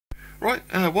Right,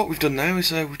 what we've done now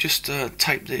is we've just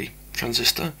taped the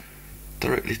transistor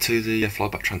directly to the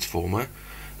flyback transformer,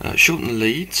 shortened the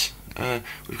leads.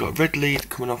 We've got a red lead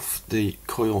coming off the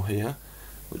coil here,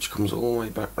 which comes all the way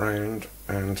back round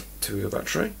and to your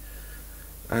battery,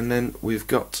 and then we've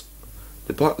got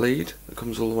the black lead that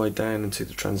comes all the way down into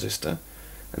the transistor,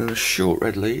 and then a short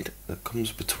red lead that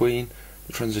comes between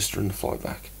the transistor and the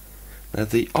flyback. Now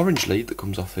the orange lead that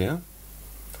comes off here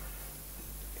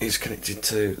is connected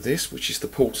to this, which is the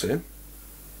pulse in.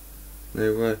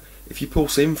 Now if you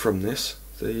pulse in from this,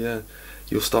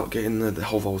 you'll start getting the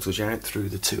whole voltage out through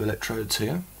the two electrodes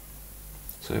here.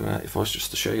 So if I was just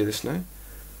to show you this now.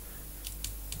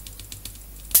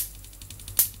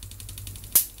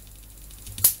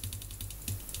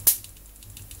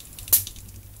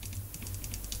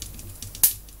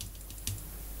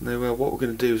 Now what we're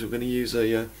going to do is we're going to use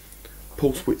a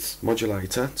pulse width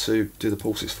modulator to do the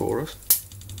pulses for us.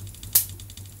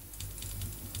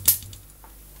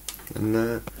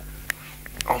 And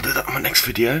I'll do that in my next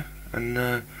video,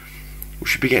 and we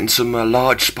should be getting some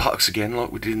large sparks again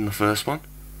like we did in the first one.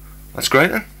 That's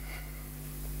great then.